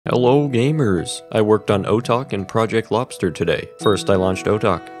Hello gamers! I worked on Otok and Project Lobster today. First I launched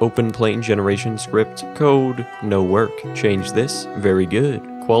Otok. Open plane generation script. Code. No work. Change this. Very good.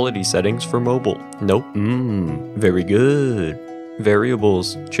 Quality settings for mobile. Nope. Very good.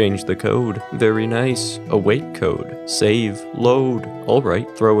 Variables. Change the code. Very nice. Await code. Save. Load.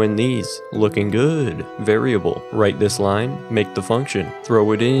 Alright, throw in these. Looking good. Variable. Write this line. Make the function.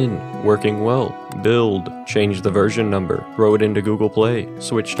 Throw it in. Working well. Build. Change the version number. Throw it into Google Play.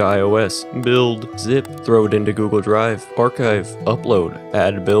 Switch to iOS. Build. Zip. Throw it into Google Drive. Archive. Upload.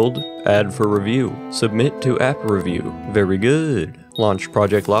 Add build. Add for review. Submit to app review. Very good. Launch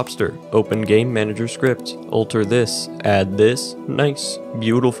Project Lobster. Open Game Manager script. Alter this. Add this. Nice.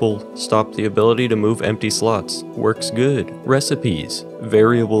 Beautiful. Stop the ability to move empty slots. Works good. Recipes.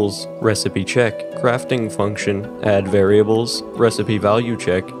 Variables. Recipe check. Crafting function. Add variables. Recipe value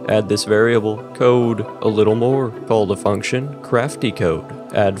check. Add this variable. Code. A little more. Call the function. Crafty code.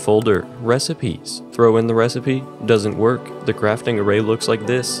 Add folder. Recipes. Throw in the recipe. Doesn't work. The crafting array looks like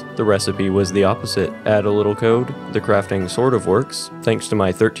this. The recipe was the opposite. Add a little code. The crafting sort of works. Thanks to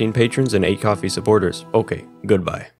my 13 patrons and 8 coffee supporters. Okay, goodbye.